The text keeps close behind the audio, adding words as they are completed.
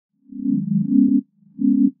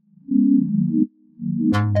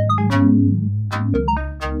So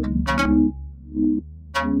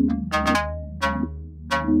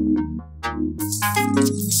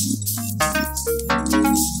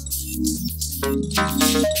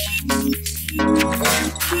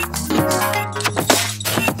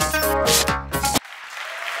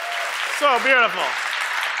beautiful.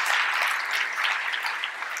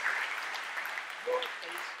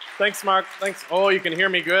 Thanks, Mark. Thanks. Oh, you can hear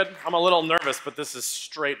me good? I'm a little nervous, but this is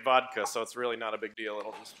straight vodka, so it's really not a big deal.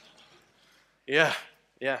 It'll just... Yeah.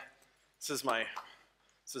 This is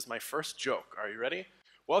my first joke. Are you ready?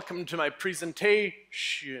 Welcome to my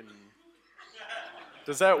presentation.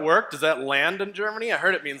 Does that work? Does that land in Germany? I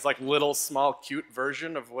heard it means like little, small, cute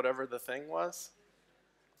version of whatever the thing was.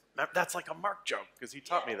 That's like a Mark joke, because he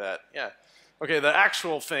taught me that. Yeah. Okay, the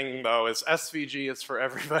actual thing, though, is SVG is for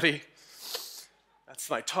everybody. That's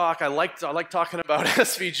my talk. I like talking about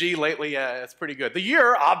SVG lately. Yeah, it's pretty good. The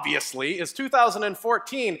year, obviously, is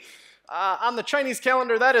 2014. On the Chinese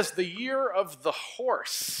calendar, that is the year of the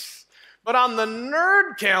horse. But on the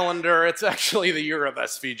nerd calendar, it's actually the year of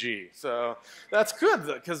SVG. So that's good,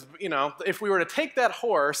 because, you know, if we were to take that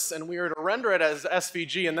horse and we were to render it as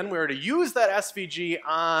SVG, and then we were to use that SVG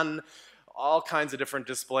on all kinds of different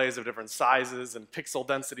displays of different sizes and pixel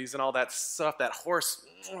densities and all that stuff, that horse,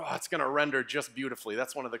 oh, it's going to render just beautifully.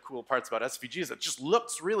 That's one of the cool parts about SVG, is it just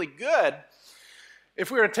looks really good. If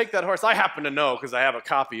we were to take that horse, I happen to know because I have a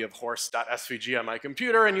copy of horse.svg on my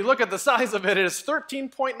computer, and you look at the size of it, it is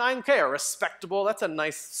 13.9K, a respectable, that's a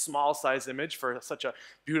nice small size image for such a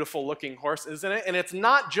beautiful looking horse, isn't it? And it's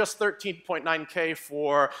not just 13.9K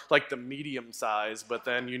for like the medium size, but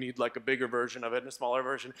then you need like a bigger version of it and a smaller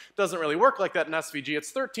version. It doesn't really work like that in SVG.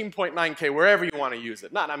 It's 13.9K wherever you want to use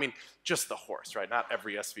it. I mean, just the horse, right? Not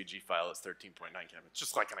every SVG file is 13.9K. It's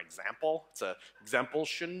just like an example. It's an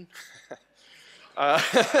exemption.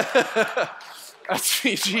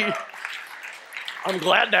 SVG. I'm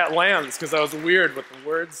glad that lands because I was weird with the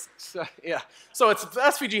words. Yeah. So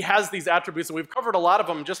SVG has these attributes, and we've covered a lot of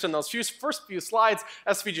them just in those first few slides.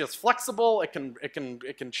 SVG is flexible. It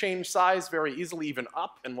can change size very easily, even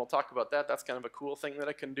up, and we'll talk about that. That's kind of a cool thing that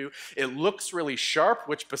it can do. It looks really sharp,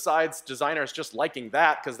 which besides designers just liking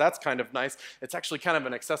that, because that's kind of nice, it's actually kind of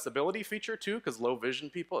an accessibility feature too, because low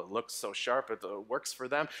vision people, it looks so sharp, it works for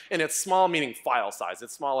them. And it's small, meaning file size.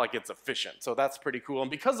 It's small like it's efficient, so that's pretty cool.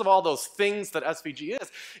 And because of all those things that SVG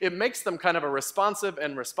is, it makes them kind of a responsive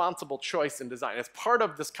and responsible choice in design. It's part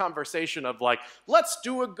of this conversation of like, let's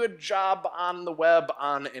do a good job on the web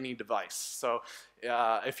on any device. So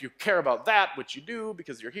if you care about that, which you do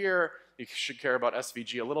because you're here, you should care about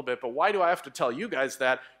SVG a little bit. But why do I have to tell you guys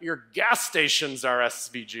that? Your gas stations are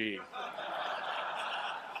SVG.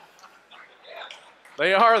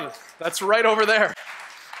 They are. That's right over there.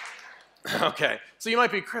 Okay. So you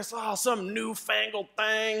might be, Chris, oh, some newfangled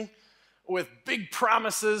thing with big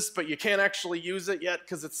promises, but you can't actually use it yet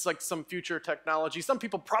because it's like some future technology. Some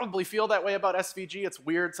people probably feel that way about SVG. It's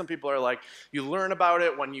weird. Some people are like, you learn about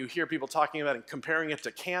it when you hear people talking about it and comparing it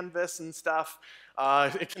to Canvas and stuff.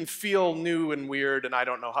 It can feel new and weird, and I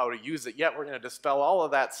don't know how to use it yet. We're going to dispel all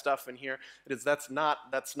of that stuff in here. That's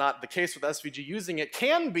not the case with SVG. Using it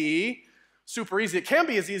can be super easy. It can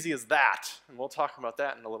be as easy as that, and we'll talk about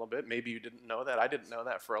that in a little bit. Maybe you didn't know that. I didn't know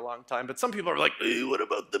that for a long time, but some people are like, hey, what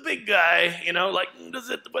about the big guy? You know, like,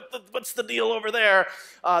 what's the deal over there?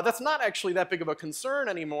 That's not actually that big of a concern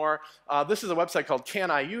anymore. This is a website called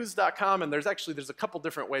caniuse.com, and there's a couple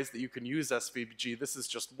different ways that you can use SVG. This is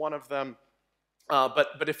just one of them.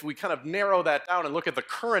 But if we kind of narrow that down and look at the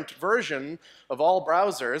current version of all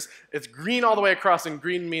browsers, it's green all the way across, and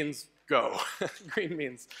green means go. Green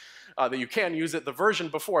means that you can use it. The version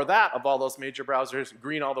before that of all those major browsers,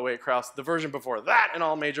 green all the way across. The version before that in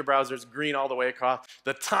all major browsers, green all the way across.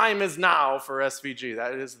 The time is now for SVG.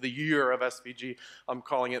 That is the year of SVG, I'm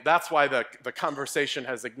calling it. That's why the conversation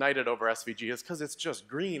has ignited over SVG, is because it's just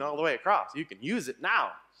green all the way across. You can use it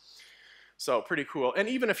now. So pretty cool. And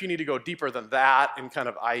even if you need to go deeper than that, in kind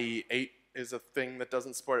of IE 8 is a thing that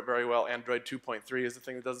doesn't support it very well. Android 2.3 is a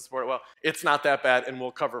thing that doesn't support it well. It's not that bad, and we'll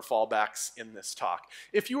cover fallbacks in this talk.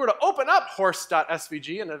 If you were to open up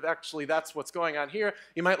horse.svg, and if actually that's what's going on here,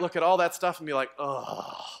 you might look at all that stuff and be like,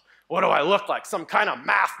 oh, what do I look like? Some kind of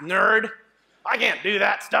math nerd? I can't do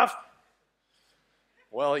that stuff.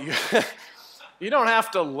 Well, you don't have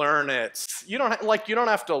to learn it. You don't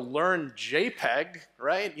have to learn JPEG,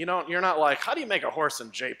 right? You're not like, how do you make a horse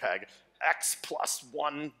in JPEG?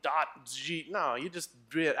 X+1.g. No, you just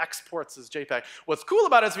do it, exports as JPEG. What's cool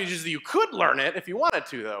about SVG is that you could learn it if you wanted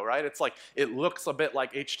to, though, right? It's like, it looks a bit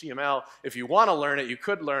like HTML. If you want to learn it, you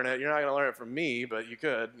could learn it. You're not going to learn it from me, but you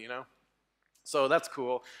could, you know. So that's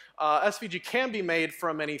cool. SVG can be made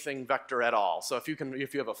from anything vector at all. So if you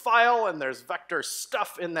have a file and there's vector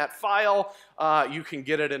stuff in that file, you can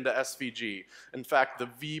get it into SVG. In fact, the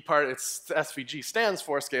V part, SVG stands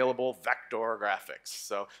for Scalable Vector Graphics.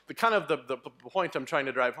 So the point I'm trying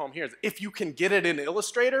to drive home here is if you can get it in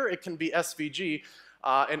Illustrator, it can be SVG.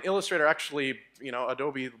 And Illustrator actually,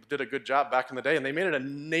 Adobe did a good job back in the day, and they made it a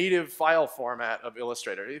native file format of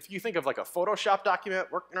Illustrator. If you think of like a Photoshop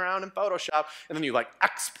document working around in Photoshop, and then you like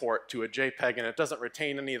export to a JPEG, and it doesn't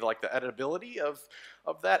retain any of like the editability of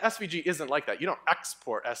that, SVG isn't like that. You don't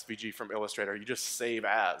export SVG from Illustrator. You just save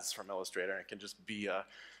as from Illustrator, and it can just be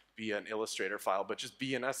an Illustrator file, but just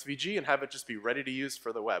be an SVG and have it just be ready to use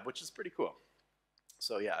for the web, which is pretty cool.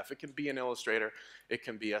 So yeah, if it can be an Illustrator, it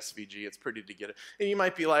can be SVG. It's pretty to get it. And you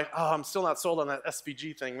might be like, oh, I'm still not sold on that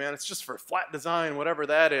SVG thing, man. It's just for flat design, whatever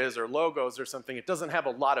that is, or logos or something. It doesn't have a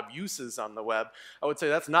lot of uses on the web. I would say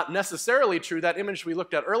that's not necessarily true. That image we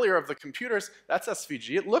looked at earlier of the computers, that's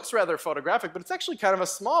SVG. It looks rather photographic, but it's actually kind of a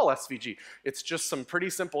small SVG. It's just some pretty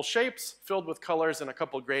simple shapes filled with colors and a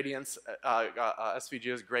couple gradients. SVG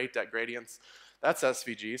is great at gradients. That's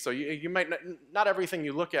SVG. So you might not everything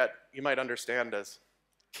you look at, you might understand as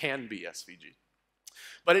can be SVG.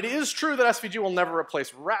 But it is true that SVG will never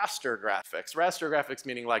replace raster graphics. Raster graphics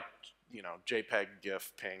meaning like, JPEG,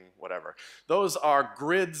 GIF, PNG, whatever. Those are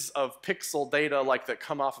grids of pixel data like that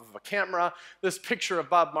come off of a camera. This picture of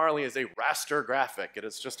Bob Marley is a raster graphic. It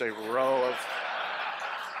is just a row of...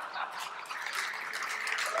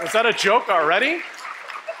 Is that a joke already?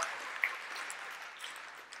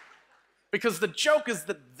 Because the joke is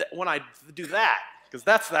that when I do that, because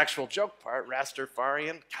that's the actual joke part,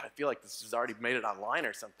 Rastafarian. God, I feel like this has already made it online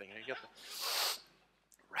or something. You get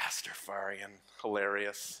the Rastafarian,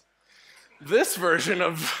 hilarious. This version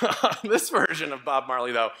of Bob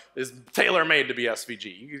Marley, though, is tailor-made to be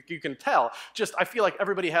SVG. You can tell. Just, I feel like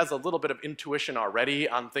everybody has a little bit of intuition already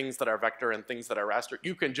on things that are vector and things that are raster.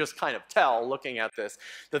 You can just kind of tell, looking at this,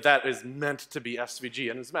 that that is meant to be SVG.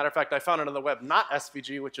 And as a matter of fact, I found it on the web not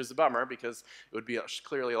SVG, which is a bummer, because it would be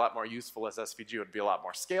clearly a lot more useful as SVG. It would be a lot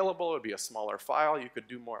more scalable. It would be a smaller file. You could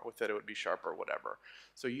do more with it. It would be sharper, whatever.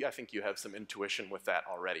 So I think you have some intuition with that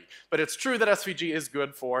already. But it's true that SVG is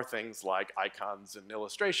good for things like icons and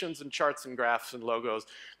illustrations and charts and graphs and logos.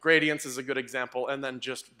 Gradients is a good example. And then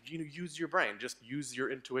just use your brain. Just use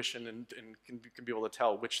your intuition and can be able to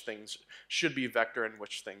tell which things should be vector and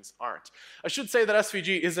which things aren't. I should say that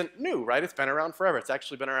SVG isn't new, right? It's been around forever. It's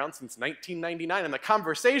actually been around since 1999. And the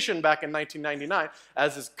conversation back in 1999,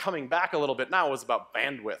 as is coming back a little bit now, was about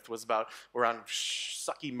bandwidth, was about we're on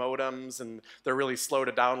sucky modems and they're really slow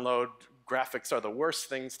to download. Graphics are the worst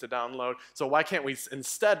things to download. So why can't we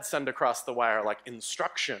instead send across the wire like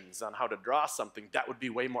instructions on how to draw something? That would be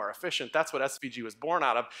way more efficient. That's what SVG was born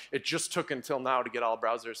out of. It just took until now to get all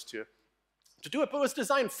browsers to do it, but it was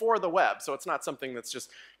designed for the web. So it's not something that's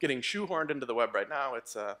just getting shoehorned into the web right now.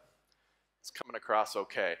 It's coming across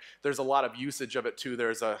okay. There's a lot of usage of it too.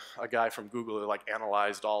 There's a guy from Google who like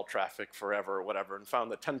analyzed all traffic forever or whatever and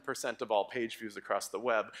found that 10% of all page views across the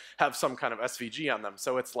web have some kind of SVG on them.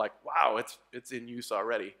 So it's like, wow, it's in use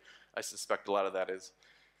already. I suspect a lot of that is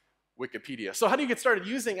Wikipedia. So how do you get started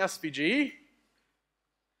using SVG?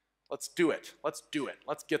 Let's do it. Let's do it.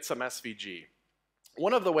 Let's get some SVG.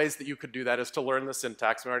 One of the ways that you could do that is to learn the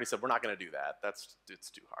syntax. We already said we're not going to do that. It's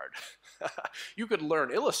too hard. You could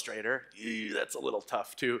learn Illustrator. That's a little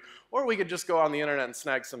tough too. Or we could just go on the internet and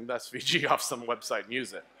snag some SVG off some website and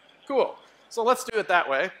use it. Cool. So let's do it that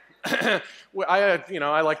way.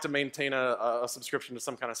 I like to maintain a subscription to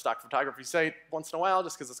some kind of stock photography site once in a while,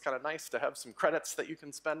 just because it's kind of nice to have some credits that you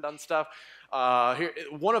can spend on stuff.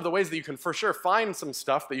 One of the ways that you can for sure find some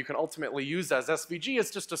stuff that you can ultimately use as SVG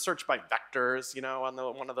is just to search by vectors, on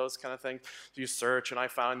one of those kind of things. So you search, and I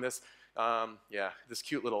found this. This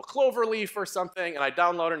cute little clover leaf or something, and I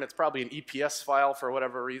download it, and it's probably an EPS file for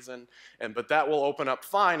whatever reason, but that will open up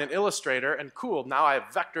fine in Illustrator, and cool, now I have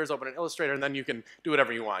vectors open in Illustrator, and then you can do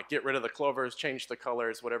whatever you want. Get rid of the clovers, change the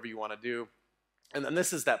colors, whatever you want to do. And then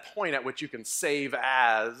this is that point at which you can save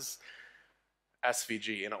as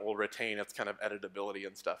SVG, and it will retain its kind of editability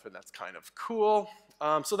and stuff, and that's kind of cool.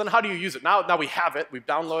 So then how do you use it? Now we have it, we've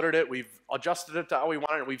downloaded it, we've adjusted it to how we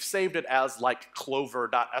want it, and we've saved it as like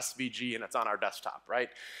clover.svg, and it's on our desktop, right?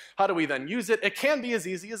 How do we then use it? It can be as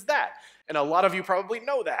easy as that. And a lot of you probably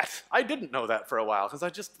know that. I didn't know that for a while, because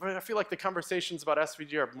I feel like the conversations about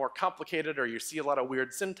SVG are more complicated, or you see a lot of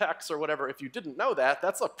weird syntax or whatever. If you didn't know that,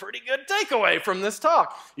 that's a pretty good takeaway from this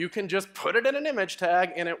talk. You can just put it in an image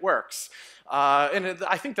tag and it works.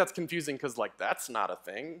 I think that's confusing because like that's not a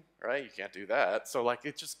thing, right? You can't do that. So like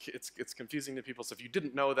it's confusing to people. So if you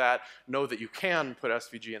didn't know that you can put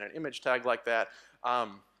SVG in an image tag like that.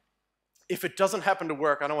 If it doesn't happen to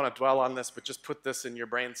work, I don't want to dwell on this, but just put this in your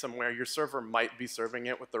brain somewhere. Your server might be serving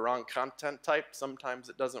it with the wrong content type. Sometimes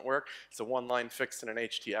it doesn't work. It's a one-line fix in an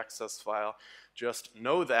htaccess file. Just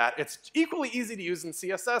know that. It's equally easy to use in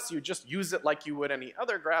CSS. You just use it like you would any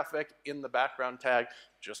other graphic in the background tag.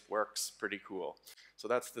 Just works pretty cool. So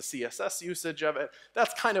that's the CSS usage of it.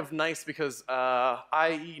 That's kind of nice because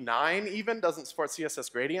IE9 even doesn't support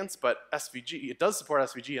CSS gradients, but SVG, it does support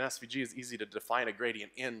SVG, and SVG is easy to define a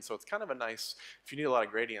gradient in, so it's kind of a nice, if you need a lot of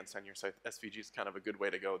gradients on your site, SVG is kind of a good way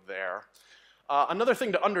to go there. Another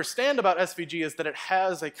thing to understand about SVG is that it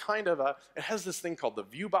has it has this thing called the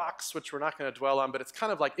view box, which we're not going to dwell on, but it's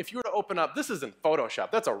kind of like if you were to open up, this is in Photoshop,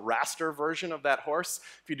 that's a raster version of that horse.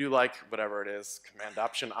 If you do like whatever it is,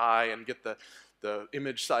 Command-Option-I and get the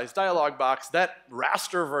image size dialog box, that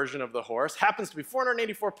raster version of the horse happens to be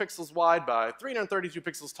 484 pixels wide by 332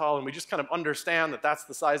 pixels tall, and we just kind of understand that that's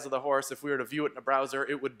the size of the horse. If we were to view it in a browser,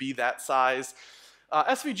 it would be that size.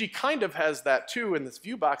 SVG kind of has that too in this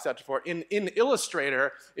view box after. In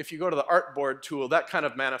Illustrator, if you go to the artboard tool, that kind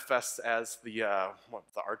of manifests as the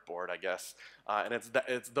artboard, I guess. And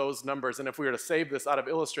it's those numbers. And if we were to save this out of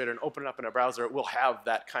Illustrator and open it up in a browser, it will have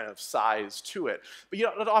that kind of size to it. But you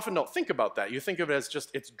often don't think about that. You think of it as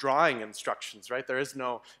just it's drawing instructions, right? There is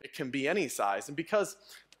no, it can be any size. And because,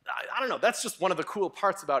 I don't know, that's just one of the cool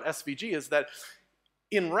parts about SVG is that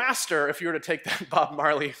in raster, if you were to take that Bob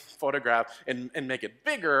Marley photograph and make it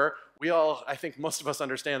bigger, I think most of us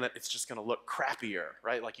understand that it's just going to look crappier,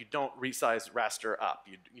 right? Like you don't resize raster up,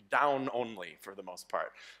 you down only for the most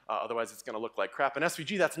part. Otherwise it's going to look like crap. In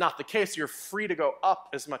SVG, that's not the case. You're free to go up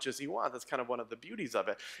as much as you want. That's kind of one of the beauties of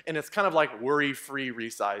it. And it's kind of like worry-free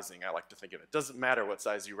resizing, I like to think of it. Doesn't matter what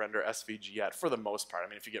size you render SVG at for the most part. I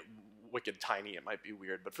mean, if you get wicked tiny, it might be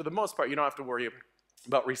weird. But for the most part, you don't have to worry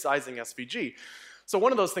about resizing SVG. So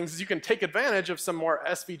one of those things is you can take advantage of some more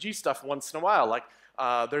SVG stuff once in a while. Like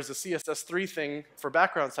there's a CSS3 thing for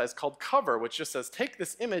background size called cover, which just says take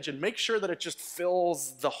this image and make sure that it just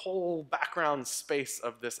fills the whole background space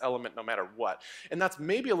of this element no matter what. And that's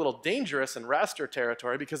maybe a little dangerous in raster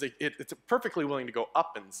territory because it's perfectly willing to go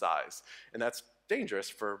up in size. And that's dangerous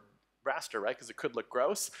for raster, right? Because it could look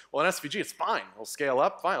gross. Well, in SVG, it's fine. It'll scale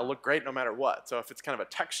up, fine. It'll look great no matter what. So if it's kind of a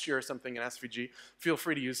texture or something in SVG, feel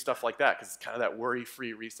free to use stuff like that because it's kind of that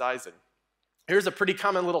worry-free resizing. Here's a pretty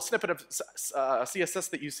common little snippet of CSS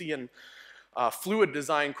that you see in fluid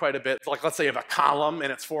design quite a bit. Like let's say you have a column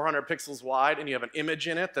and it's 400 pixels wide and you have an image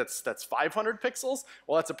in it that's 500 pixels.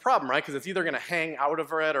 Well, that's a problem, right? Because it's either going to hang out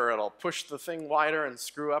of it or it'll push the thing wider and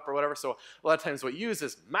screw up or whatever. So a lot of times what you use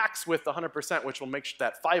is max width 100%, which will make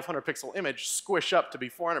that 500 pixel image squish up to be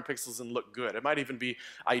 400 pixels and look good. It might even be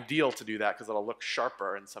ideal to do that because it'll look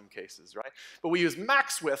sharper in some cases, right? But we use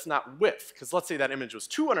max width, not width, because let's say that image was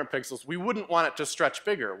 200 pixels. We wouldn't want it to stretch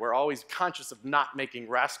bigger. We're always conscious of not making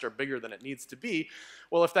raster bigger than it needs to be.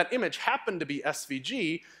 Well, if that image happened to be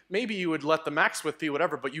SVG, maybe you would let the max width be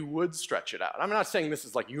whatever, but you would stretch it out. I'm not saying this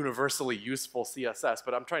is like universally useful CSS,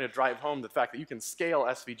 but I'm trying to drive home the fact that you can scale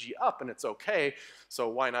SVG up and it's okay, so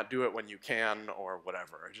why not do it when you can or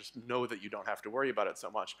whatever. Just know that you don't have to worry about it so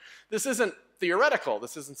much. This isn't theoretical.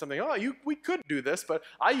 This isn't something, we could do this, but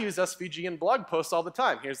I use SVG in blog posts all the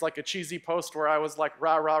time. Here's like a cheesy post where I was like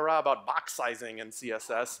rah, rah, rah about box sizing in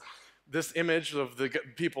CSS. This image of the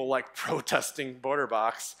people like protesting border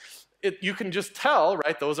box, you can just tell,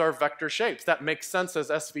 right, those are vector shapes. That makes sense as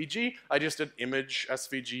SVG. I just did image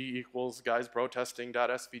SVG equals guys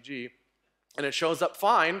protesting.svg. And it shows up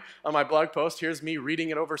fine on my blog post. Here's me reading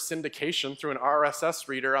it over syndication through an RSS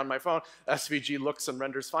reader on my phone. SVG looks and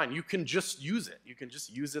renders fine. You can just use it. You can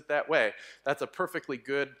just use it that way. That's a perfectly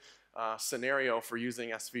good scenario for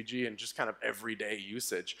using SVG in just kind of everyday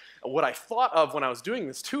usage. What I thought of when I was doing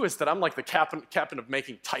this too is that I'm like the captain of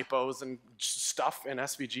making typos and stuff in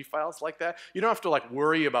SVG files like that. You don't have to like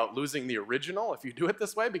worry about losing the original if you do it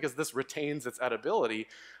this way because this retains its editability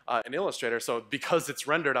in Illustrator. So because it's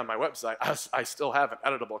rendered on my website, I still have an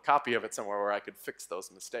editable copy of it somewhere where I could fix those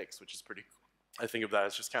mistakes, which is pretty cool. I think of that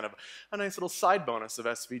as just kind of a nice little side bonus of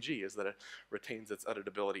SVG is that it retains its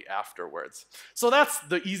editability afterwards. So that's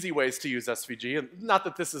the easy ways to use SVG. And not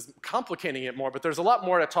that this is complicating it more, but there's a lot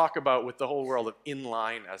more to talk about with the whole world of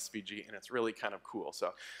inline SVG, and it's really kind of cool.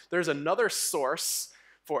 So there's another source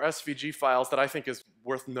for SVG files that I think is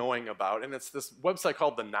worth knowing about, and it's this website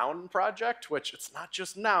called the Noun Project, which it's not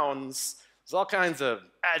just nouns. There's all kinds of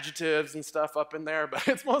adjectives and stuff up in there, but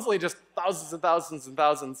it's mostly just thousands and thousands and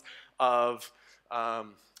thousands of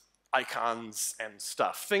icons and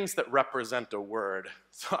stuff, things that represent a word.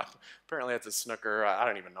 So apparently it's a snooker. I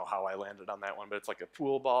don't even know how I landed on that one, but it's like a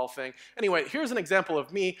pool ball thing. Anyway, here's an example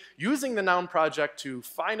of me using the Noun Project to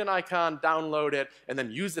find an icon, download it, and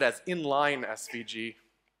then use it as inline SVG.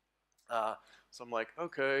 So I'm like,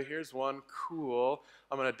 okay, here's one, cool.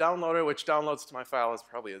 I'm gonna download it, which downloads to my file as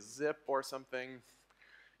probably a zip or something.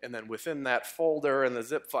 And then within that folder in the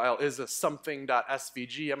zip file is a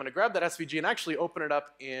something.svg. I'm gonna grab that SVG and actually open it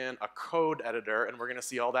up in a code editor, and we're gonna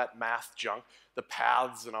see all that math junk, the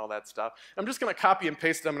paths and all that stuff. I'm just gonna copy and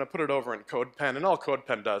paste it. I'm gonna put it over in CodePen, and all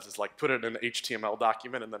CodePen does is like put it in an HTML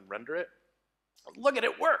document and then render it. Look at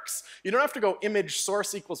it, works. You don't have to go image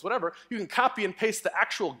source equals whatever. You can copy and paste the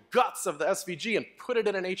actual guts of the SVG and put it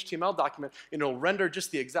in an HTML document, and it'll render just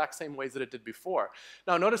the exact same ways that it did before.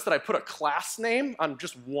 Now notice that I put a class name on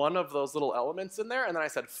just one of those little elements in there, and then I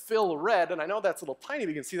said fill red, and I know that's a little tiny, but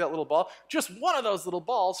you can see that little ball. Just one of those little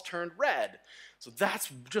balls turned red. So that's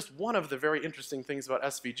just one of the very interesting things about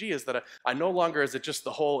SVG, is that I no longer is it just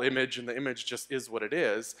the whole image and the image just is what it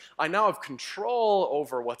is. I now have control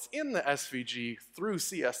over what's in the SVG through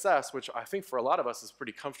CSS, which I think for a lot of us is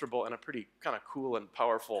pretty comfortable and a pretty kind of cool and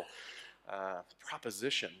powerful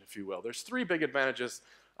proposition, if you will. There's three big advantages.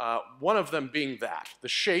 One of them being that, the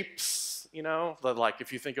shapes, you know, like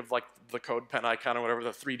if you think of like the CodePen icon or whatever,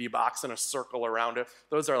 the 3D box and a circle around it,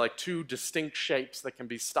 those are like two distinct shapes that can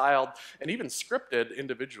be styled and even scripted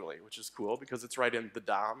individually, which is cool because it's right in the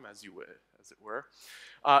DOM, as it were.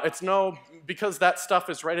 Because that stuff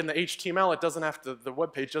is right in the HTML, it doesn't have to, the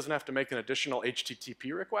web page doesn't have to make an additional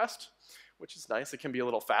HTTP request, which is nice. It can be a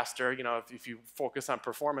little faster. You know, if you focus on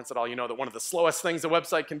performance at all, you know that one of the slowest things a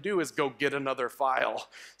website can do is go get another file.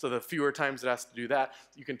 So the fewer times it has to do that,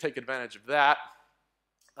 you can take advantage of that.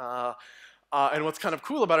 And what's kind of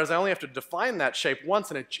cool about it is I only have to define that shape once,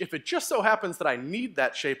 and if it just so happens that I need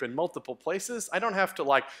that shape in multiple places, I don't have to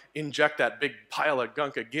like inject that big pile of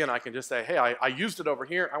gunk again. I can just say, hey, I used it over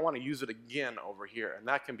here, I want to use it again over here. And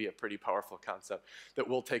that can be a pretty powerful concept that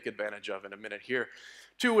we'll take advantage of in a minute here.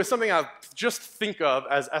 Two is something I just think of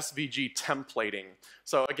as SVG templating.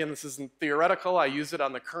 So again, this isn't theoretical. I use it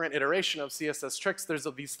on the current iteration of CSS Tricks. There's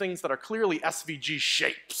these things that are clearly SVG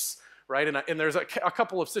shapes. Right? And there's a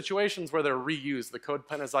couple of situations where they're reused. The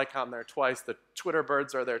CodePen is icon there twice. The Twitter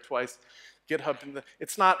birds are there twice. GitHub,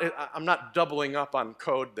 I'm not doubling up on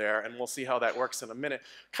code there, and we'll see how that works in a minute.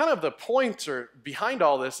 Kind of the pointer behind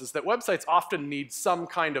all this is that websites often need some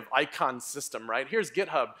kind of icon system, right? Here's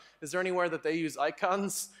GitHub. Is there anywhere that they use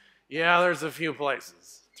icons? Yeah, there's a few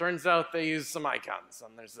places. Turns out they use some icons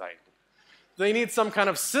on their site. They need some kind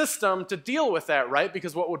of system to deal with that, right?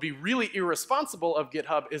 Because what would be really irresponsible of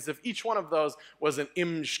GitHub is if each one of those was an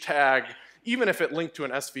img tag. Even if it linked to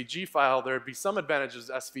an SVG file, there would be some advantages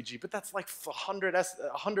to SVG, but that's like 100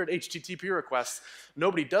 HTTP requests.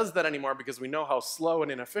 Nobody does that anymore because we know how slow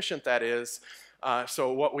and inefficient that is.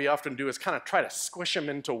 So what we often do is kind of try to squish them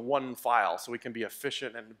into one file so we can be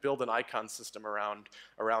efficient and build an icon system around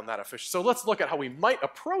that efficiency. So let's look at how we might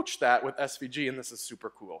approach that with SVG, and this is super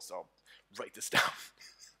cool. So write this down.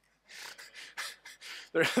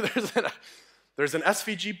 There's an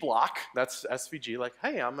SVG block. That's SVG, like,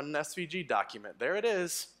 hey, I'm an SVG document. There it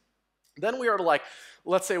is. Then we are to like,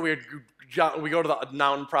 let's say we go to the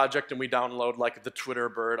Noun Project and we download like the Twitter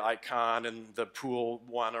bird icon and the pool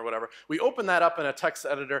one or whatever. We open that up in a text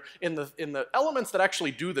editor in the elements that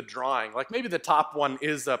actually do the drawing. Like maybe the top one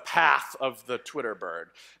is a path of the Twitter bird.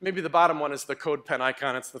 Maybe the bottom one is the CodePen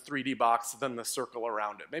icon. It's the 3D box, then the circle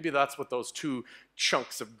around it. Maybe that's what those two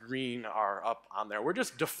chunks of green are up on there. We're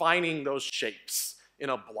just defining those shapes in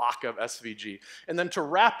a block of SVG. And then to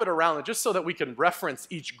wrap it around, just so that we can reference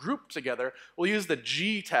each group together, we'll use the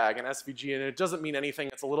G tag in SVG, and it doesn't mean anything.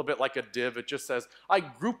 It's a little bit like a div. It just says, I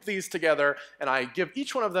group these together, and I give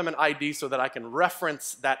each one of them an ID so that I can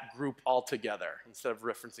reference that group all together instead of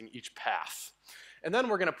referencing each path. And then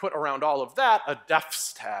we're going to put around all of that a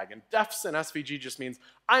defs tag. And defs in SVG just means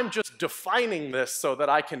I'm just defining this so that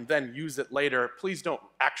I can then use it later. Please don't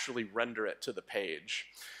actually render it to the page.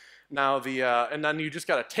 Now and then you just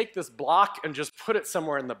got to take this block and just put it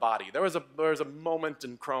somewhere in the body. There was a moment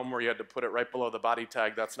in Chrome where you had to put it right below the body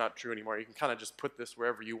tag. That's not true anymore. You can kind of just put this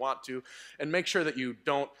wherever you want to, and make sure that you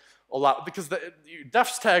don't a lot, because the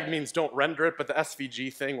defs tag means don't render it, but the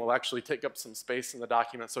SVG thing will actually take up some space in the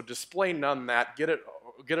document. So display none that, get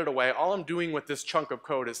it away. All I'm doing with this chunk of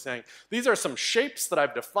code is saying, these are some shapes that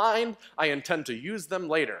I've defined. I intend to use them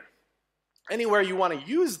later. Anywhere you want to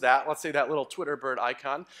use that, let's say that little Twitter bird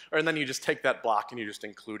icon, and then you just take that block and you just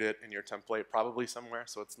include it in your template, probably somewhere,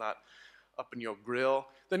 so it's not up in your grill.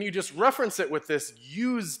 Then you just reference it with this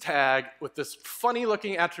use tag with this funny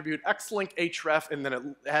looking attribute xlink href, and then it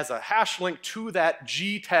has a hash link to that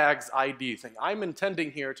g tags ID thing. I'm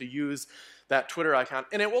intending here to use that Twitter icon,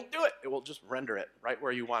 and it will do it. It will just render it right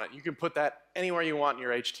where you want it. You can put that anywhere you want in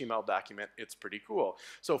your HTML document. It's pretty cool.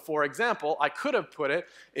 So for example, I could have put it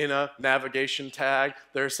in a navigation tag.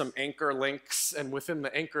 There's some anchor links, and within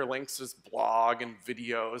the anchor links is blog and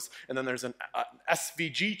videos, and then there's an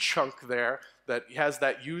SVG chunk there that has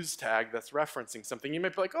that use tag that's referencing something. You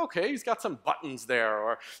might be like, okay, he's got some buttons there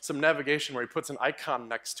or some navigation where he puts an icon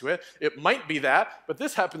next to it. It might be that, but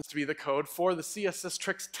this happens to be the code for the CSS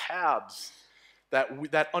Tricks tabs.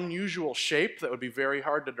 That unusual shape that would be very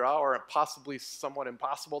hard to draw or possibly somewhat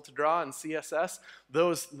impossible to draw in CSS,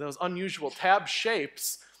 those unusual tab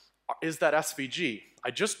shapes is that SVG.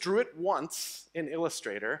 I just drew it once in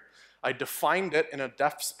Illustrator. I defined it in a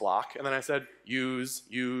defs block, and then I said use,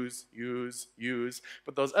 use, use, use.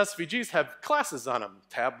 But those SVGs have classes on them,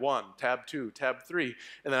 tab 1, tab 2, tab 3.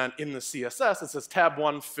 And then in the CSS, it says tab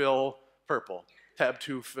 1 fill purple, tab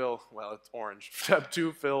 2 fill, well, it's orange, tab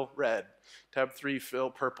 2 fill red, tab 3 fill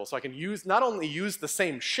purple. So I can not only use the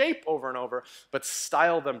same shape over and over, but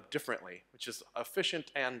style them differently, which is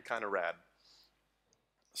efficient and kind of rad.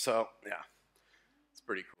 So yeah, it's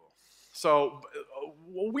pretty cool. So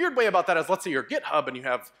a weird way about that is, let's say you're GitHub and you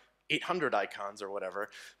have 800 icons or whatever.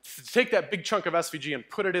 To take that big chunk of SVG and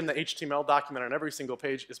put it in the HTML document on every single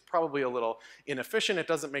page is probably a little inefficient. It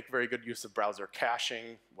doesn't make very good use of browser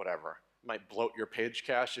caching, whatever. It might bloat your page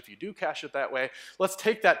cache if you do cache it that way. Let's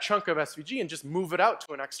take that chunk of SVG and just move it out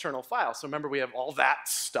to an external file. So remember, we have all that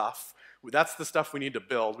stuff. That's the stuff we need to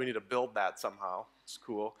build. We need to build that somehow. It's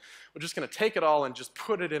cool. We're just going to take it all and just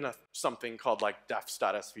put it in something called like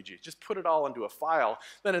defs.svg. Just put it all into a file.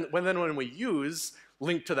 Then when we use,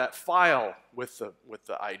 link to that file with the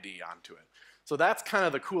ID onto it. So that's kind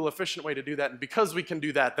of the cool, efficient way to do that. And because we can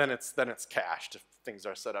do that, then it's cached if things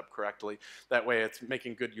are set up correctly. That way it's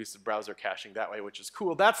making good use of browser caching that way, which is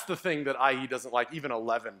cool. That's the thing that IE doesn't like. Even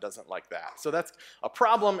 11 doesn't like that. So that's a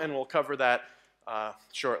problem, and we'll cover that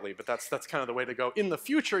shortly, but that's kind of the way to go. In the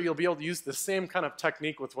future, you'll be able to use the same kind of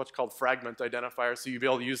technique with what's called fragment identifiers, so you'll be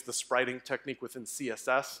able to use the spriting technique within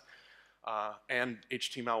CSS and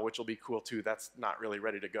HTML, which will be cool too. That's not really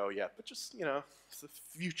ready to go yet, but just, you know, it's the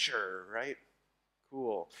future, right?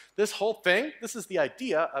 Cool. This whole thing, this is the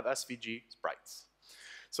idea of SVG sprites.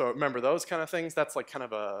 So remember those kind of things? That's like kind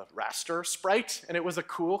of a raster sprite, and it was a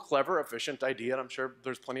cool, clever, efficient idea, and I'm sure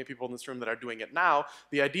there's plenty of people in this room that are doing it now.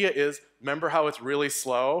 The idea is, remember how it's really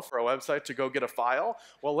slow for a website to go get a file?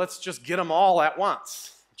 Well, let's just get them all at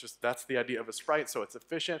once. That's the idea of a sprite, so it's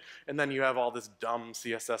efficient, and then you have all this dumb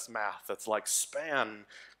CSS math that's like span,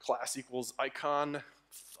 class equals icon,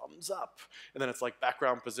 thumbs up, and then it's like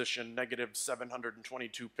background position, negative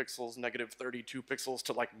 722 pixels, negative 32 pixels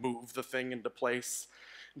to like move the thing into place.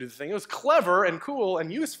 Do the thing. It was clever and cool and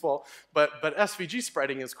useful, but SVG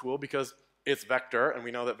spriting is cool because it's vector, and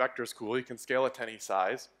we know that vector is cool. You can scale it to any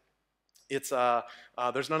size. It's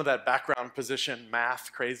there's none of that background position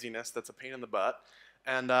math craziness that's a pain in the butt,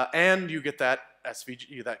 and you get that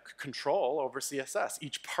SVG, that control over CSS.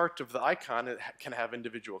 Each part of the icon, it can have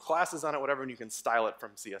individual classes on it, whatever, and you can style it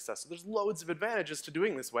from CSS. So there's loads of advantages to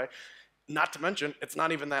doing this way. Not to mention, it's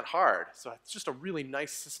not even that hard. So it's just a really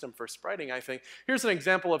nice system for spriting, I think. Here's an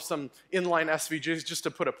example of some inline SVGs, just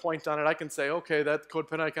to put a point on it. I can say, okay, that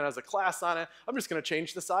CodePen icon has a class on it. I'm just going to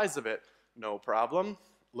change the size of it. No problem.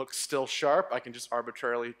 Looks still sharp. I can just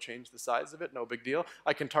arbitrarily change the size of it. No big deal.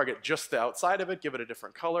 I can target just the outside of it, give it a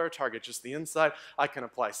different color, target just the inside. I can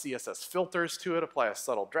apply CSS filters to it, apply a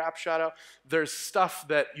subtle drop shadow. There's stuff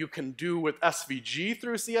that you can do with SVG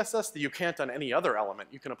through CSS that you can't on any other element.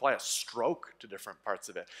 You can apply a stroke to different parts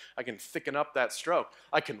of it. I can thicken up that stroke.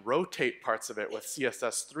 I can rotate parts of it with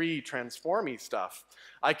CSS3 transformy stuff.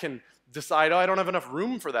 I can decide, oh, I don't have enough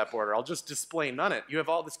room for that border. I'll just display none it. You have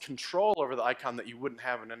all this control over the icon that you wouldn't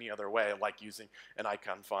have in any other way, like using an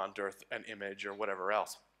icon font or an image or whatever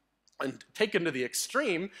else. And taken to the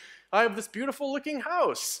extreme, I have this beautiful looking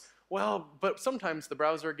house. Well, but sometimes the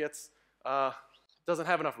browser doesn't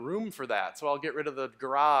have enough room for that. So I'll get rid of the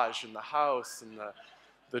garage and the house and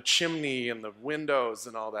the chimney and the windows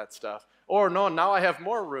and all that stuff. Or no, now I have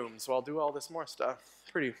more room, so I'll do all this more stuff.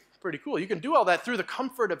 Pretty pretty cool. You can do all that through the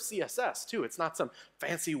comfort of CSS, too. It's not some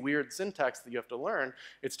fancy, weird syntax that you have to learn.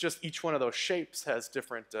 It's just each one of those shapes has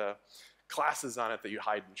different classes on it that you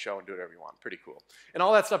hide and show and do whatever you want. Pretty cool. And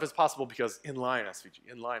all that stuff is possible because inline SVG.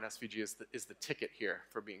 Inline SVG is the ticket here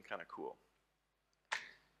for being kind of cool.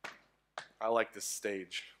 I like this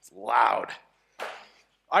stage. It's loud.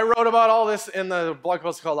 I wrote about all this in the blog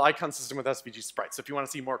post called Icon System with SVG Sprites. So if you want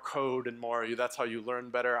to see more code and more, that's how you learn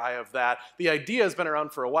better, I have that. The idea has been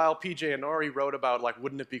around for a while. PJ and Nori wrote about, like,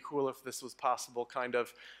 wouldn't it be cool if this was possible, kind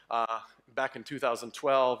of, back in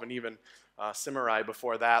 2012, and even Simurai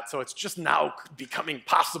before that. So it's just now becoming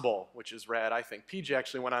possible, which is rad, I think. PJ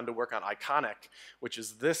actually went on to work on Iconic, which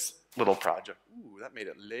is this little project. Ooh, that made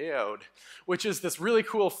it loud. Which is this really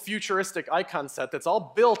cool futuristic icon set that's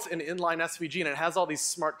all built in inline SVG, and it has all these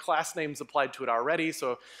smart class names applied to it already.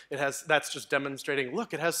 So it has, that's just demonstrating,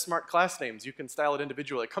 look, it has smart class names. You can style it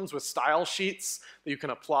individually. It comes with style sheets that you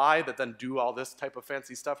can apply that then do all this type of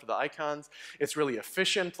fancy stuff to the icons. It's really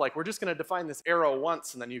efficient. Like, we're just going to define this arrow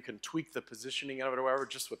once, and then you can tweak the positioning of it or whatever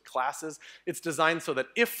just with classes. It's designed so that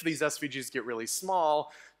if these SVGs get really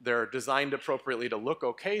small, they're designed appropriately to look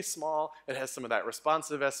okay small. It has some of that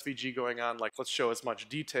responsive SVG going on, like let's show as much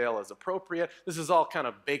detail as appropriate. This is all kind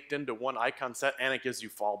of baked into one icon set, and it gives you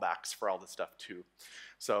fallbacks for all this stuff too.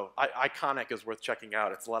 So Iconic is worth checking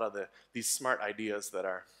out. It's a lot of these smart ideas that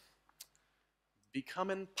are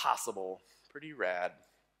becoming possible. Pretty rad.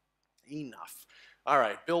 Enough. All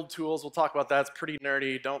right, build tools. We'll talk about that. It's pretty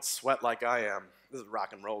nerdy. Don't sweat like I am. This is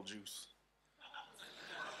rock and roll juice.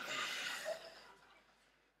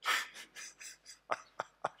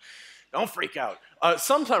 Don't freak out.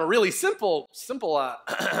 Sometimes really simple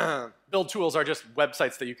build tools are just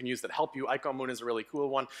websites that you can use that help you. IconMoon is a really cool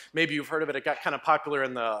one. Maybe you've heard of it. It got kind of popular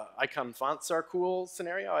in the icon fonts are cool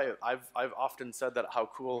scenario. I've often said that how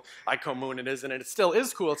cool IconMoon it is, and it still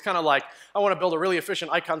is cool. It's kind of like, I want to build a really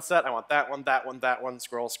efficient icon set. I want that one, that one, that one,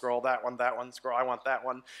 scroll, scroll, that one, scroll, I want that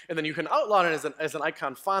one. And then you can outline it as an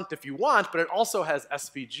icon font if you want, but it also has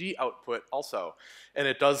SVG output also. And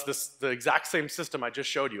it does the exact same system I just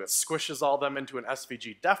showed you. It squishes all them into an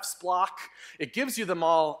SVG defs block. It gives you them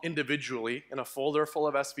all individually in a folder full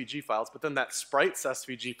of SVG files, but then that sprites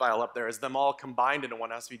SVG file up there is them all combined into one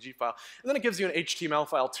SVG file. And then it gives you an HTML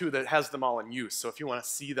file too that has them all in use. So if you want to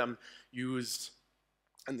see them used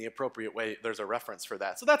in the appropriate way, there's a reference for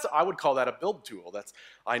that. So that's, I would call that a build tool. That's,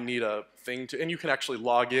 I need a thing to, and you can actually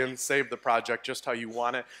log in, save the project just how you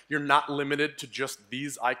want it. You're not limited to just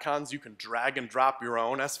these icons. You can drag and drop your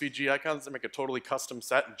own SVG icons and make a totally custom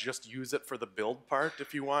set and just use it for the build part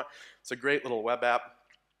if you want. It's a great little web app.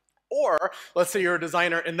 Or let's say you're a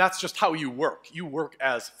designer and that's just how you work. You work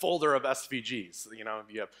as folder of SVGs. You know,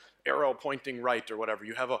 you have arrow pointing right or whatever.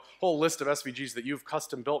 You have a whole list of SVGs that you've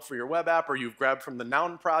custom built for your web app or you've grabbed from the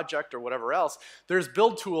Noun project or whatever else. There's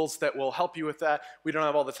build tools that will help you with that. We don't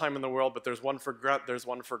have all the time in the world, but there's one for Grunt, there's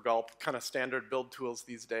one for Gulp, kind of standard build tools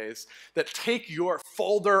these days that take your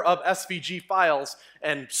folder of SVG files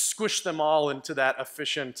and squish them all into that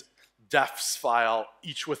efficient defs file,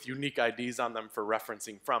 each with unique IDs on them for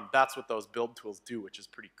referencing from. That's what those build tools do, which is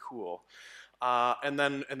pretty cool. And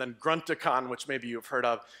then Grunticon, which maybe you've heard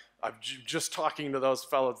of. I'm just talking to those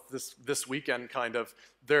fellows this weekend, kind of.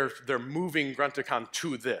 They're moving Grunticon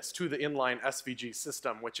to this, to the inline SVG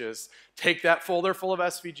system, which is take that folder full of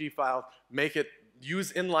SVG files, make it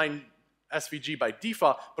use inline SVG by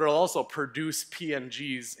default, but it'll also produce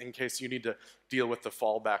PNGs in case you need to deal with the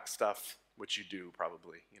fallback stuff, which you do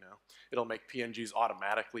probably, you know. It'll make PNGs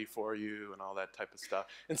automatically for you and all that type of stuff.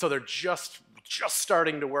 And so they're just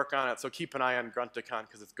starting to work on it. So keep an eye on Grunticon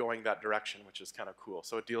because it's going that direction, which is kind of cool.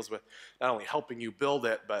 So it deals with not only helping you build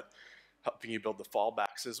it, but helping you build the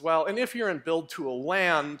fallbacks as well. And if you're in build tool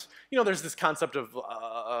land, you know, there's this concept of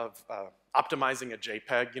optimizing a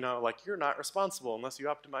JPEG, you know, like you're not responsible unless you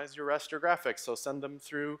optimize your raster graphics, so send them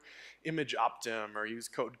through Image Optim or use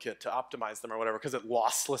CodeKit to optimize them or whatever, because it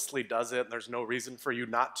losslessly does it and there's no reason for you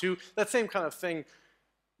not to. That same kind of thing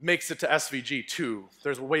makes it to SVG too.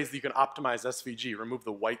 There's ways that you can optimize SVG, remove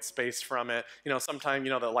the white space from it. You know, sometimes, you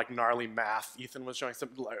know, the like gnarly math, Ethan was showing some,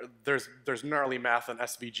 there's gnarly math in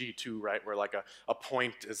SVG too, right? Where like a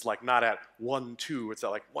point is like not at 1, 2, it's at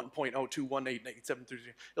like 1.02188733.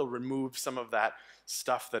 It'll remove some of that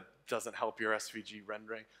stuff that doesn't help your SVG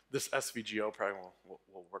rendering. This SVGO probably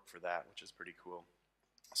will work for that, which is pretty cool.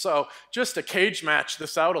 So just to cage match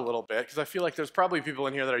this out a little bit, because I feel like there's probably people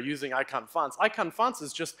in here that are using icon fonts. Icon fonts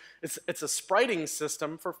is just, it's a spriting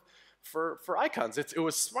system for icons. It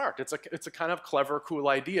was smart. It's a kind of clever, cool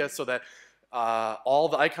idea so that all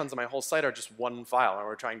the icons on my whole site are just one file, and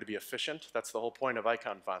we're trying to be efficient. That's the whole point of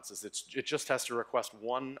icon fonts, is it just has to request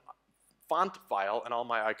one font file, and all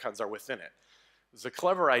my icons are within it. It's a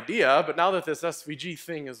clever idea, but now that this SVG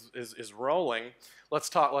thing is rolling, let's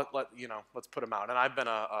talk. Let's put them out. And I've been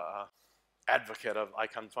a advocate of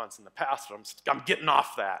icon fonts in the past, but I'm getting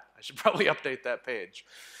off that. I should probably update that page.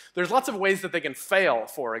 There's lots of ways that they can fail.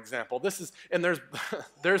 For example,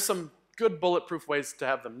 there's some good bulletproof ways to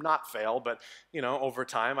have them not fail, but over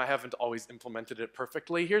time I haven't always implemented it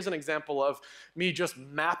perfectly. Here's an example of me just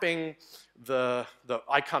mapping the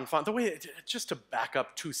icon font. The way, just to back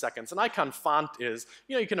up 2 seconds, an icon font is,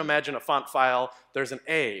 you can imagine a font file, there's an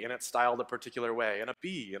A and it's styled a particular way, and a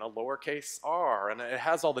B and a lowercase r, and it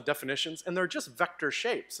has all the definitions, and they're just vector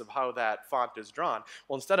shapes of how that font is drawn.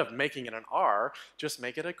 Well, instead of making it an R, just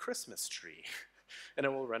make it a Christmas tree. And it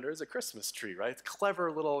will render as a Christmas tree, right? It's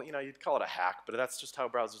clever little, you'd call it a hack, but that's just how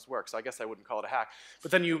browsers work, so I guess I wouldn't call it a hack.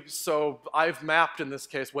 But then so I've mapped, in this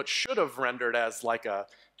case, what should have rendered as like a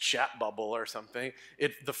chat bubble or something.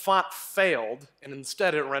 The font failed, and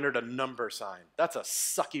instead it rendered a number sign. That's a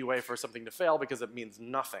sucky way for something to fail because it means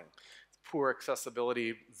nothing. Poor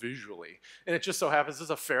accessibility visually. And it just so happens this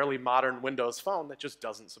is a fairly modern Windows phone that just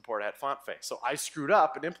doesn't support @font face. So I screwed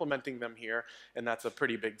up in implementing them here, and that's a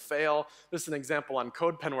pretty big fail. This is an example on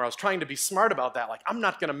CodePen where I was trying to be smart about that. Like, I'm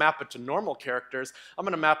not gonna map it to normal characters. I'm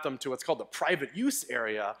gonna map them to what's called the private use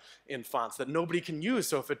area in fonts that nobody can use.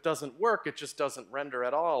 So if it doesn't work, it just doesn't render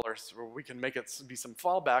at all, or we can make it be some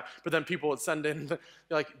fallback. But then people would send in,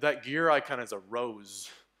 like, that gear icon is a rose.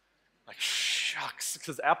 Like, shucks,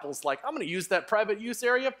 because Apple's like, I'm going to use that private use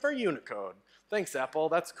area for Unicode. Thanks, Apple,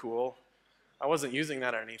 that's cool. I wasn't using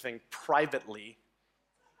that or anything privately.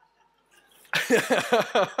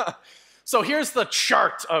 So here's the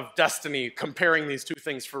chart of destiny comparing these two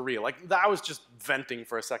things for real. Like, I was just venting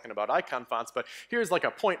for a second about icon fonts, but here's like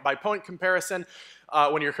a point-by-point comparison.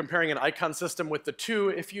 When you're comparing an icon system with the two,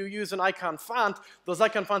 if you use an icon font, those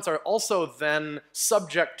icon fonts are also then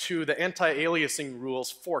subject to the anti-aliasing rules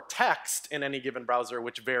for text in any given browser,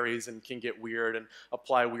 which varies and can get weird and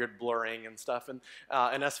apply weird blurring and stuff. And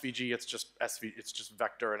in SVG, it's just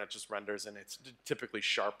vector, and it just renders, and it's typically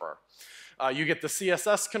sharper. You get the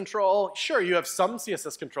CSS control. Sure, you have some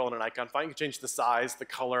CSS control in an icon font. You can change the size, the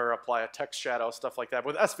color, apply a text shadow, stuff like that.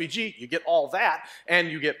 With SVG, you get all that, and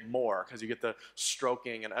you get more, because you get the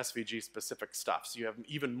stroking and SVG specific stuff. So you have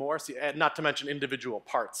even more, not to mention individual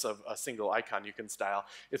parts of a single icon you can style.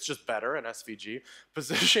 It's just better in SVG.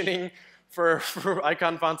 Positioning for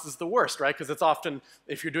icon fonts is the worst, right? Because it's often,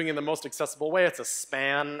 if you're doing it in the most accessible way, it's a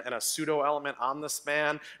span and a pseudo element on the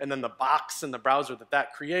span, and then the box in the browser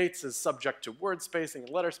that creates is subject to word spacing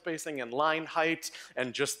and letter spacing and line height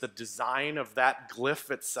and just the design of that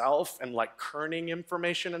glyph itself and like kerning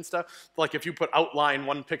information and stuff. Like if you put outline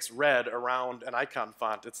 1 pix red around an icon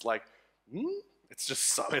font, it's like,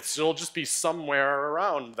 it'll just be somewhere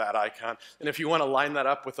around that icon. And if you want to line that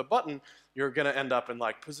up with a button, you're going to end up in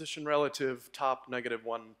like position relative top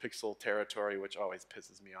 -1 pixel territory, which always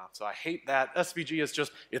pisses me off. So I hate that. SVG is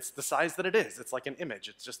just, it's the size that it is. It's like an image.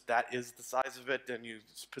 It's just, that is the size of it, and you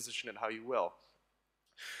position it how you will.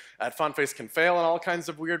 @font face can fail in all kinds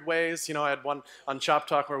of weird ways. I had one on Chop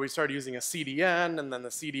Talk where we started using a CDN, and then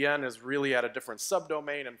the CDN is really at a different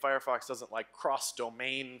subdomain, and Firefox doesn't like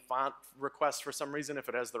cross-domain font requests for some reason if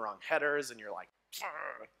it has the wrong headers, and you're like,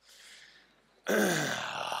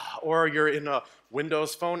 or you're in a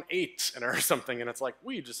Windows Phone 8 or something, and it's like,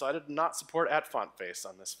 we decided to not support @font face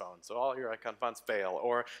on this phone, so all your icon fonts fail,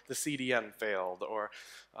 or the CDN failed, or,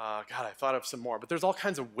 God, I thought of some more, but there's all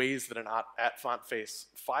kinds of ways that an @font face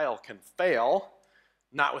file can fail,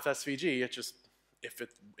 not with SVG. It just, if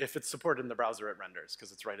it's supported in the browser, it renders,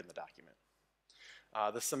 because it's right in the document.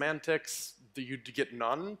 The semantics, you get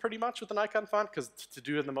none pretty much with an icon font, because to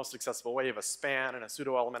do it in the most accessible way, you have a span and a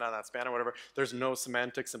pseudo element on that span or whatever. There's no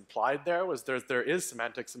semantics implied there. There is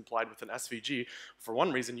semantics implied with an SVG. For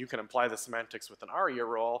one reason, you can imply the semantics with an ARIA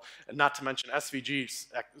role, and not to mention SVG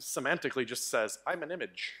semantically just says, I'm an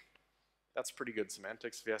image. That's pretty good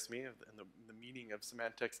semantics, if you ask me, and the meaning of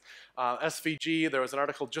semantics. SVG, there was an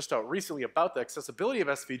article just out recently about the accessibility of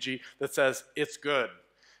SVG that says it's good.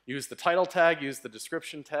 Use the title tag, use the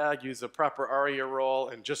description tag, use a proper ARIA role,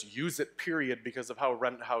 and just use it, period, because of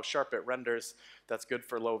how sharp it renders. That's good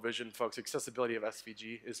for low vision folks. Accessibility of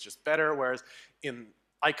SVG is just better, whereas in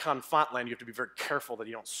icon font land, you have to be very careful that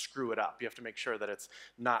you don't screw it up. You have to make sure that it's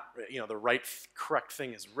not, the right, correct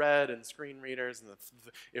thing is read in screen readers, and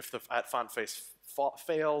if the @font face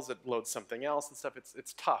fails, it loads something else and stuff.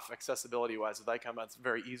 It's tough accessibility-wise with icon, but it's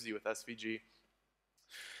very easy with SVG.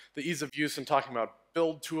 the ease of use and talking about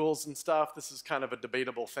build tools and stuff, this is kind of a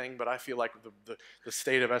debatable thing, but I feel like the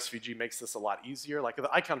state of SVG makes this a lot easier. Like the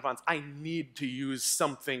icon fonts, I need to use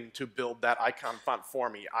something to build that icon font for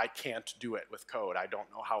me. I can't do it with code. I don't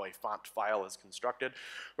know how a font file is constructed.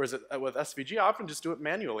 Whereas with SVG, I often just do it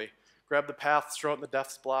manually. Grab the paths, throw it in the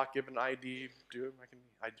defs block, give an ID, do it.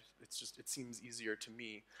 It seems easier to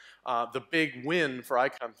me. The big win for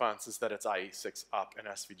icon fonts is that it's IE6 up and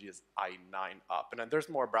SVG is IE9 up. And there's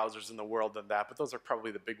more browsers in the world than that, but those are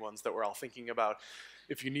probably the big ones that we're all thinking about.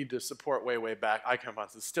 If you need to support way back, icon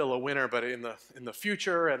fonts is still a winner, but in the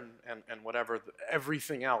future and whatever,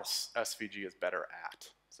 everything else SVG is better at.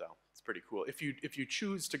 So it's pretty cool. If you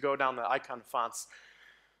choose to go down the icon fonts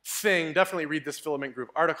thing, definitely read this Filament Group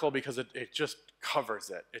article because it just covers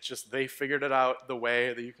it. It's just they figured it out the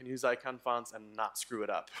way that you can use icon fonts and not screw it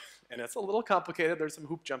up. And it's a little complicated. There's some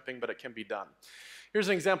hoop jumping, but it can be done. Here's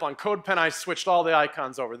an example. On CodePen, I switched all the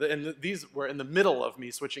icons over. And these were in the middle of me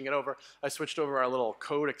switching it over. I switched over our little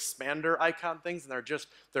code expander icon things, and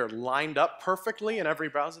they're lined up perfectly in every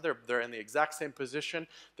browser. They're in the exact same position.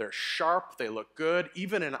 They're sharp. They look good.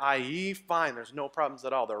 Even in IE, fine. There's no problems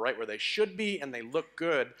at all. They're right where they should be, and they look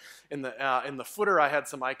good. In the footer, I had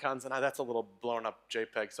some icons, and that's a little blown up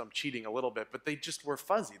JPEG, so I'm cheating a little bit. But they just were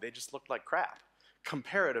fuzzy. They just looked like crap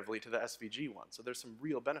comparatively to the SVG one. So there's some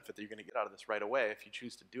real benefit that you're going to get out of this right away if you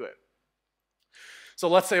choose to do it. So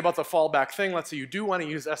let's say about the fallback thing, let's say you do want to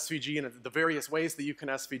use SVG and the various ways that you can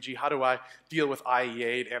SVG. How do I deal with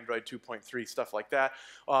IE8, Android 2.3, stuff like that?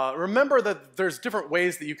 Remember that there's different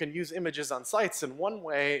ways that you can use images on sites, and one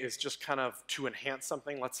way is just kind of to enhance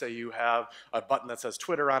something. Let's say you have a button that says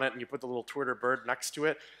Twitter on it and you put the little Twitter bird next to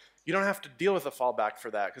it. You don't have to deal with a fallback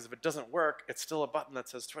for that, because if it doesn't work, it's still a button that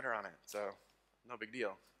says Twitter on it. So no big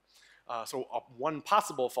deal. One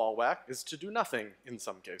possible fallback is to do nothing in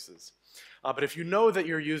some cases. But if you know that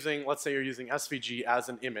you're using, let's say you're using SVG as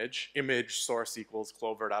an image source equals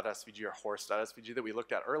clover.svg or horse.svg that we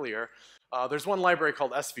looked at earlier, there's one library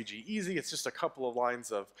called SVG Easy. It's just a couple of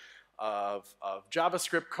lines of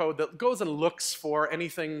JavaScript code that goes and looks for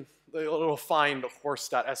anything. It'll find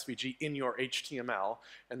horse.svg in your HTML,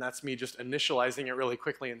 and that's me just initializing it really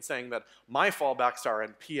quickly and saying that my fallbacks are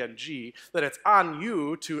in PNG, that it's on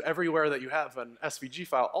you to everywhere that you have an SVG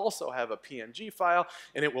file also have a PNG file,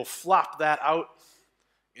 and it will flop that out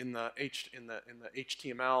in the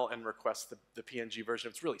HTML and request the PNG version.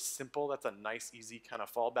 It's really simple. That's a nice, easy kind of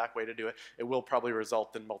fallback way to do it. It will probably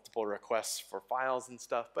result in multiple requests for files and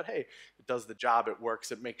stuff, but hey, it does the job, it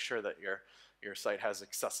works, it makes sure that your site has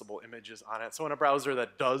accessible images on it. So in a browser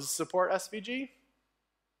that does support SVG,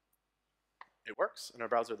 it works. In a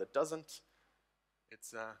browser that doesn't,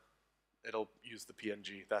 it'll use the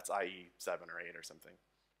PNG. That's IE7 or 8 or something.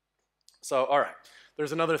 So, all right,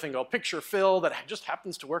 there's another thing called picture fill that just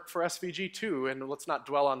happens to work for SVG too, and let's not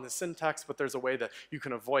dwell on the syntax, but there's a way that you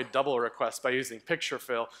can avoid double requests by using picture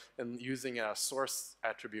fill and using a source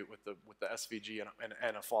attribute with the SVG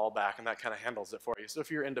and a fallback, and that kind of handles it for you. So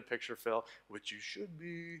if you're into picture fill, which you should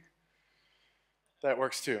be, that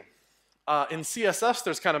works too. In CSS,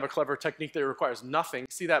 there's kind of a clever technique that requires nothing.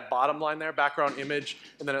 See that bottom line there, background image,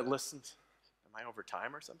 and then it listens. Am I over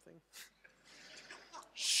time or something?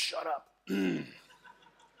 Shut up.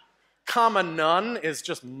 Comma none is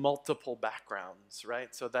just multiple backgrounds,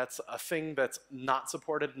 right? So that's a thing that's not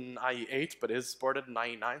supported in IE8 but is supported in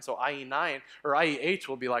IE9. So IE9 or IE8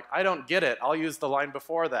 will be like, I don't get it, I'll use the line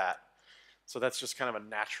before that. So that's just kind of a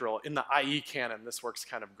natural, in the IE canon, this works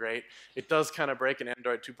kind of great. It does kind of break in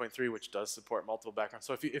Android 2.3, which does support multiple backgrounds.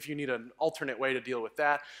 So if you need an alternate way to deal with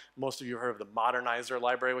that, most of you have heard of the Modernizer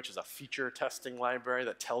library, which is a feature testing library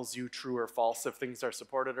that tells you true or false if things are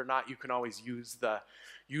supported or not. You can always use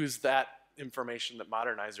that information that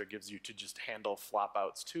Modernizer gives you to just handle flop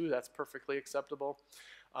outs too. That's perfectly acceptable.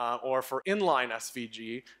 Or for inline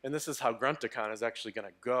SVG, and this is how Grunticon is actually going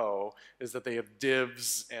to go, is that they have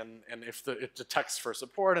divs, and if it detects for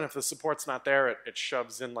support, and if the support's not there, it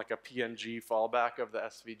shoves in like a PNG fallback of the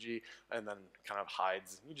SVG, and then kind of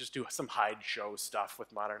hides. You just do some hide show stuff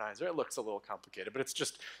with Modernizer. It looks a little complicated, but it's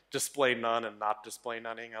just display none and not display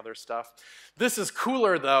noneing other stuff. This is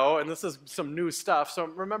cooler though, and this is some new stuff. So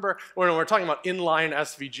remember, when we're talking about inline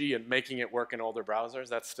SVG and making it work in older browsers,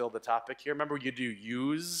 that's still the topic here. Remember, you do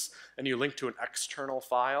use and you link to an external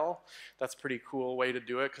file. That's a pretty cool way to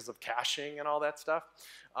do it because of caching and all that stuff.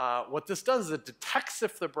 What this does is it detects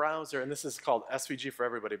if the browser, and this is called SVG for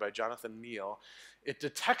Everybody by Jonathan Neal, it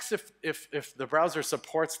detects if the browser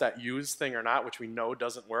supports that use thing or not, which we know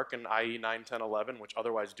doesn't work in IE 9, 10, 11, which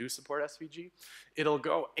otherwise do support SVG. It'll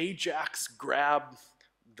go AJAX grab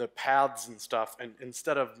the paths and stuff, and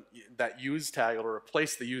instead of that use tag, it'll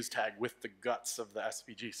replace the use tag with the guts of the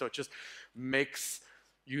SVG. So it just makes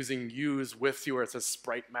using use with you where it says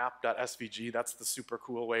sprite-map.svg, that's the super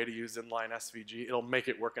cool way to use inline SVG. It'll make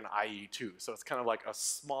it work in IE too. So it's kind of like a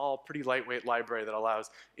small, pretty lightweight library that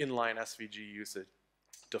allows inline SVG usage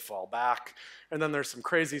to fall back. And then there's some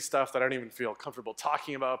crazy stuff that I don't even feel comfortable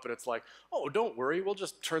talking about, but it's like, oh, don't worry, we'll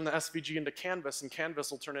just turn the SVG into Canvas, and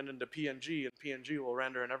Canvas will turn it into PNG, and PNG will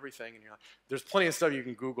render and everything. And you're like, there's plenty of stuff you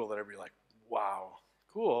can Google that everybody like, wow,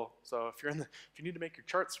 cool. So if you're if you need to make your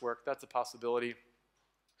charts work, that's a possibility.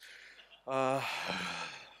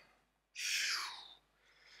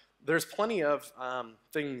 There's plenty of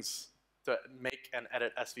things to make and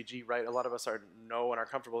edit SVG, right? A lot of us know and are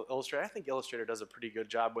comfortable with Illustrator. I think Illustrator does a pretty good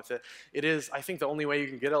job with it. It is, I think the only way you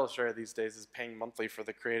can get Illustrator these days is paying monthly for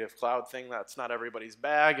the Creative Cloud thing. That's not everybody's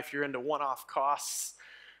bag. If you're into one-off costs,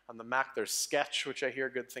 on the Mac there's Sketch, which I hear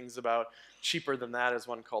good things about. Cheaper than that is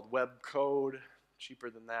one called Webcode.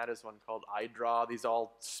 Cheaper than that is one called iDraw. These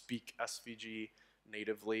all speak SVG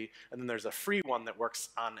natively. And then there's a free one that works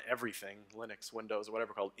on everything, Linux, Windows,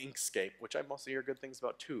 whatever, called Inkscape, which I mostly hear good things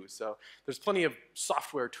about too. So there's plenty of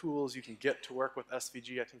software tools you can get to work with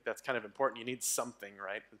SVG. I think that's kind of important. You need something,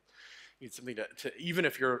 right? You need something to even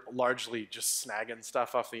if you're largely just snagging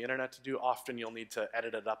stuff off the internet to do, often you'll need to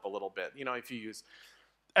edit it up a little bit. You know, if you use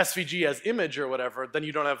SVG as image or whatever, then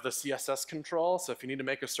you don't have the CSS control. So if you need to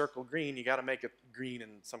make a circle green, you got to make it green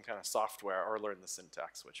in some kind of software or learn the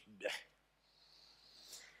syntax, which bleh.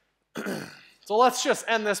 So let's just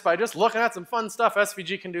end this by just looking at some fun stuff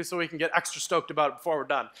SVG can do so we can get extra stoked about it before we're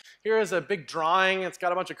done. Here is a big drawing. It's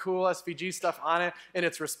got a bunch of cool SVG stuff on it, and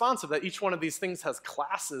it's responsive that each one of these things has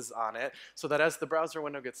classes on it so that as the browser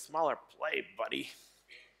window gets smaller, play, buddy.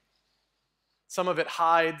 Some of it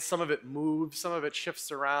hides, some of it moves, some of it shifts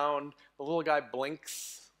around. The little guy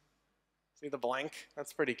blinks. See the blink?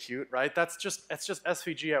 That's pretty cute, right? It's just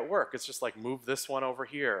SVG at work. It's just like move this one over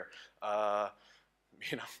here.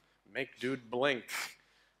 You know, make dude blink.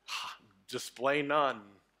 Display none.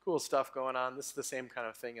 Cool stuff going on. This is the same kind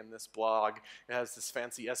of thing in this blog. It has this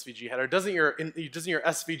fancy SVG header. Doesn't your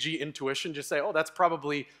SVG intuition just say, oh, that's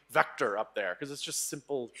probably vector up there? Because it's just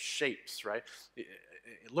simple shapes, right?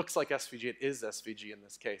 It looks like SVG. It is SVG in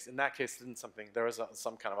this case. In that case, there was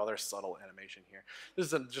some kind of other subtle animation here.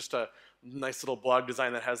 This is just a nice little blog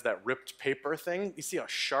design that has that ripped paper thing. You see how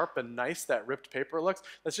sharp and nice that ripped paper looks?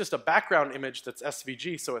 That's just a background image that's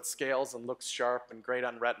SVG, so it scales and looks sharp and great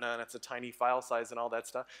on Retina, and it's a tiny file size and all that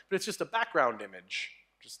stuff. But it's just a background image.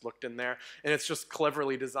 Just looked in there. And it's just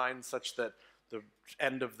cleverly designed such that the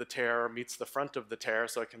end of the tear meets the front of the tear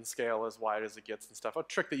so it can scale as wide as it gets and stuff. A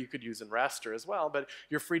trick that you could use in raster as well, but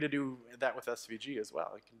you're free to do that with SVG as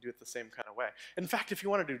well. You can do it the same kind of way. In fact, if you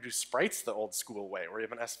wanted to do sprites the old school way, where you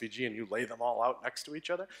have an SVG and you lay them all out next to each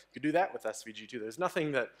other, you could do that with SVG too. There's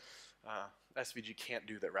nothing that SVG can't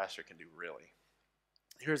do that raster can do, really.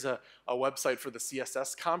 Here's a website for the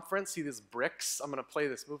CSS conference. See these bricks? I'm going to play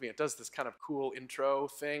this movie. It does this kind of cool intro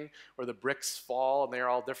thing where the bricks fall and they're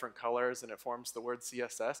all different colors and it forms the word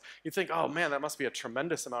CSS. You'd think, oh man, that must be a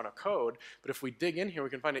tremendous amount of code. But if we dig in here,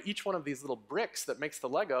 we can find that each one of these little bricks that makes the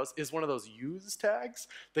Legos is one of those use tags.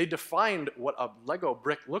 They defined what a Lego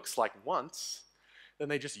brick looks like once. Then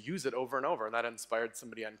they just use it over and over, and that inspired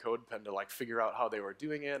somebody on CodePen to like figure out how they were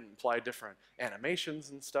doing it and apply different animations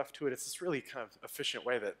and stuff to it. It's this really kind of efficient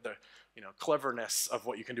way that the cleverness of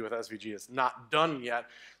what you can do with SVG is not done yet.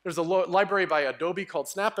 There's a library by Adobe called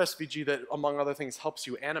Snap SVG that, among other things, helps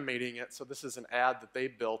you animating it. So this is an ad that they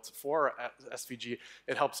built for SVG.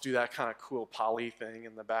 It helps do that kind of cool poly thing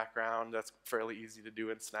in the background. That's fairly easy to do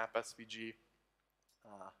in Snap SVG.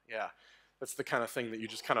 Yeah. That's the kind of thing that you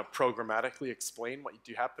just kind of programmatically explain what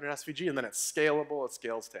do happen in SVG, and then it's scalable. It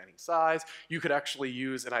scales to any size. You could actually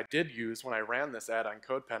use, and I did use when I ran this ad on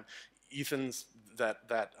CodePen, Ethan's that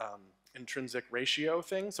intrinsic ratio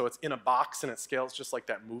thing. So it's in a box and it scales just like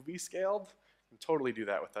that movie scaled. You can totally do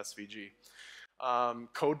that with SVG.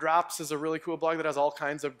 Code Drops is a really cool blog that has all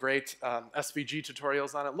kinds of great SVG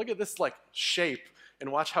tutorials on it. Look at this like shape.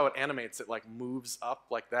 And watch how it animates. It like moves up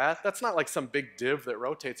like that. That's not like some big div that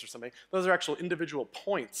rotates or something. Those are actual individual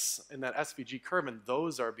points in that SVG curve, and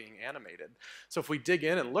those are being animated. So if we dig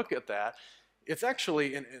in and look at that, it's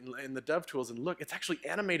actually in the dev tools and look, it's actually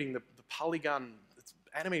animating the polygon. It's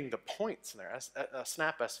animating the points in there.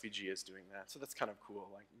 Snap SVG is doing that. So that's kind of cool.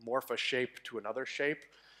 Like morph a shape to another shape.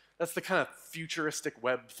 That's the kind of futuristic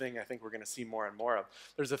web thing I think we're going to see more and more of.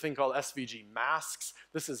 There's a thing called SVG masks.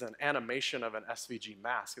 This is an animation of an SVG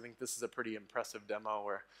mask. I think this is a pretty impressive demo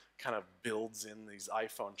where kind of builds in these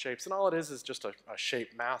iPhone shapes. And all it is just a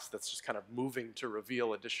shape mask that's just kind of moving to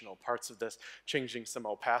reveal additional parts of this, changing some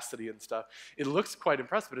opacity and stuff. It looks quite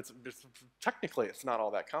impressive, but technically it's not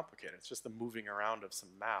all that complicated. It's just the moving around of some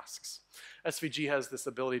masks. SVG has this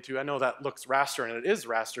ability to, I know that looks raster, and it is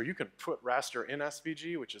raster. You can put raster in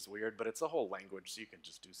SVG, which is weird, but it's a whole language, so you can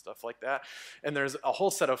just do stuff like that. And there's a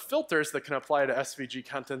whole set of filters that can apply to SVG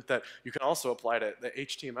content that you can also apply to the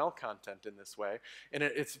HTML content in this way. And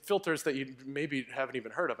it's filters that you maybe haven't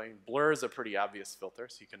even heard of. I mean, blur is a pretty obvious filter,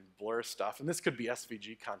 so you can blur stuff. And this could be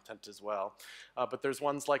SVG content as well. But there's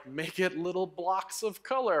ones like make it little blocks of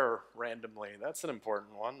color randomly. That's an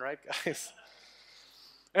important one, right, guys?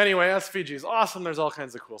 Anyway, SVG is awesome. There's all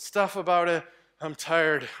kinds of cool stuff about it. I'm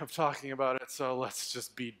tired of talking about it, so let's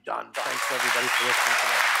just be done. Thanks, everybody, for listening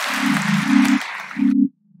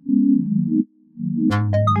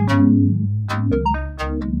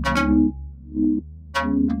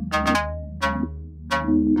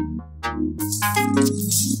today.